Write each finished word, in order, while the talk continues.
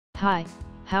Hi,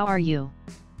 how are you?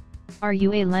 Are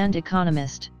you a land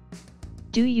economist?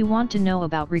 Do you want to know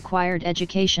about required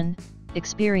education,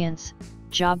 experience,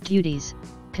 job duties,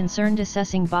 concerned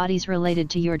assessing bodies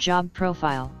related to your job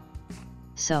profile?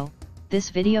 So, this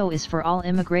video is for all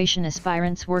immigration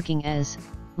aspirants working as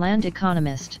land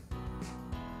economist.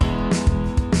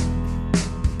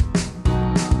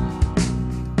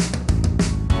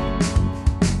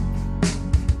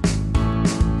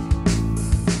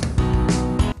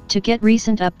 To get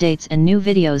recent updates and new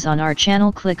videos on our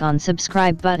channel, click on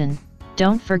subscribe button.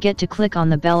 Don't forget to click on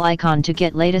the bell icon to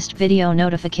get latest video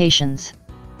notifications.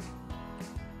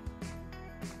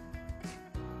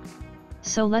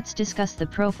 So let's discuss the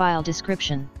profile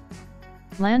description.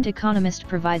 Land Economist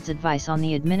provides advice on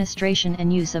the administration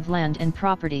and use of land and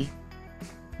property.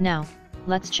 Now,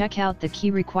 let's check out the key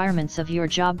requirements of your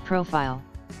job profile.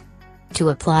 To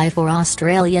apply for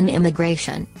Australian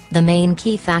immigration, the main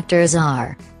key factors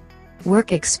are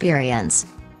work experience,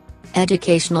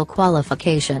 educational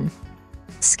qualification,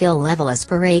 skill level as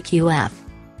per AQF,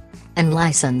 and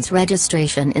license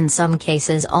registration in some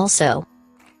cases also.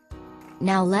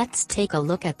 Now let's take a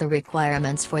look at the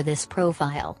requirements for this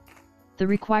profile. The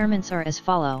requirements are as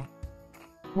follow.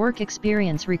 Work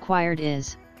experience required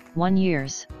is 1 year.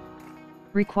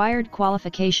 Required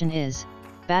qualification is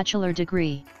bachelor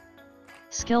degree.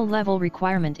 Skill level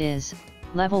requirement is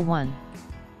level 1.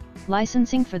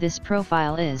 Licensing for this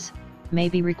profile may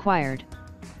be required.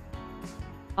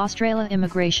 Australia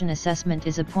Immigration Assessment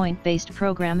is a point-based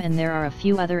program, and there are a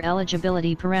few other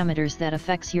eligibility parameters that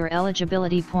affects your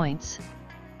eligibility points.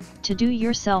 To do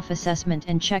your self-assessment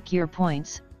and check your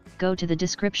points, go to the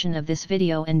description of this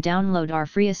video and download our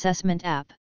free assessment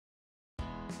app.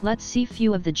 Let's see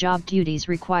few of the job duties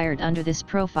required under this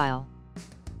profile.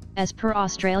 As per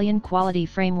Australian Quality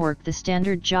Framework, the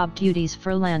standard job duties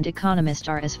for land economist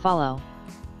are as follow.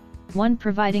 1.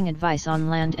 Providing advice on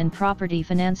land and property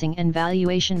financing and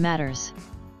valuation matters.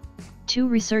 2.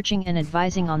 Researching and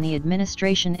advising on the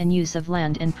administration and use of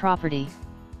land and property.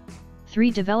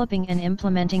 3. Developing and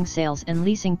implementing sales and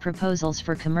leasing proposals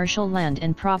for commercial land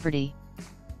and property.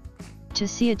 To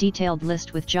see a detailed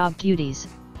list with job duties,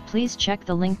 please check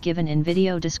the link given in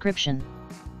video description.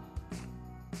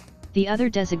 The other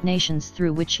designations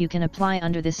through which you can apply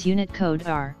under this unit code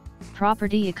are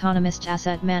Property Economist,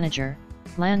 Asset Manager,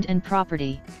 Land and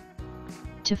Property.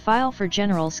 To file for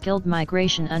General Skilled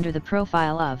Migration under the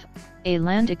profile of a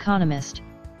land economist,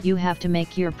 you have to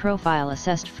make your profile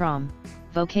assessed from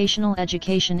Vocational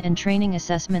Education and Training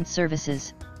Assessment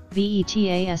Services,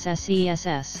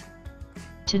 VETASSESS.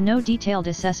 To know detailed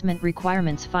assessment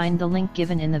requirements, find the link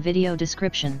given in the video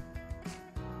description.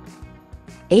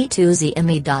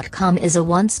 A2ZIMMI.com is a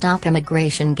one-stop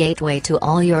immigration gateway to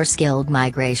all your skilled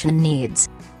migration needs.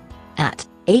 At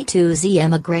A2Z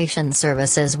Immigration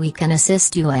Services, we can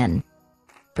assist you in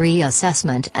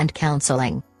pre-assessment and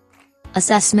counseling,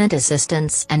 assessment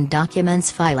assistance and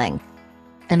documents filing,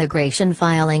 immigration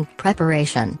filing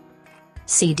preparation,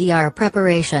 CDR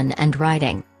preparation and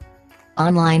writing,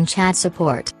 online chat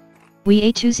support.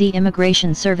 We A2Z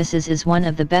Immigration Services is one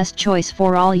of the best choice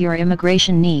for all your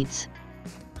immigration needs.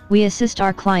 We assist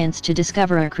our clients to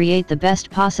discover or create the best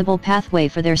possible pathway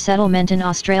for their settlement in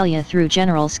Australia through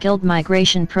general skilled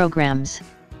migration programs.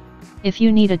 If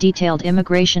you need a detailed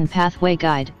immigration pathway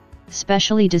guide,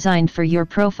 specially designed for your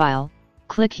profile,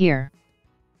 click here.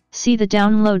 See the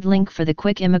download link for the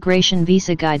quick immigration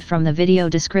visa guide from the video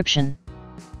description.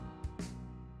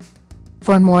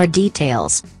 For more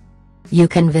details, you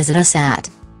can visit us at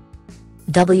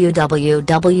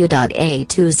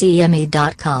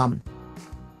www.a2zimmi.com.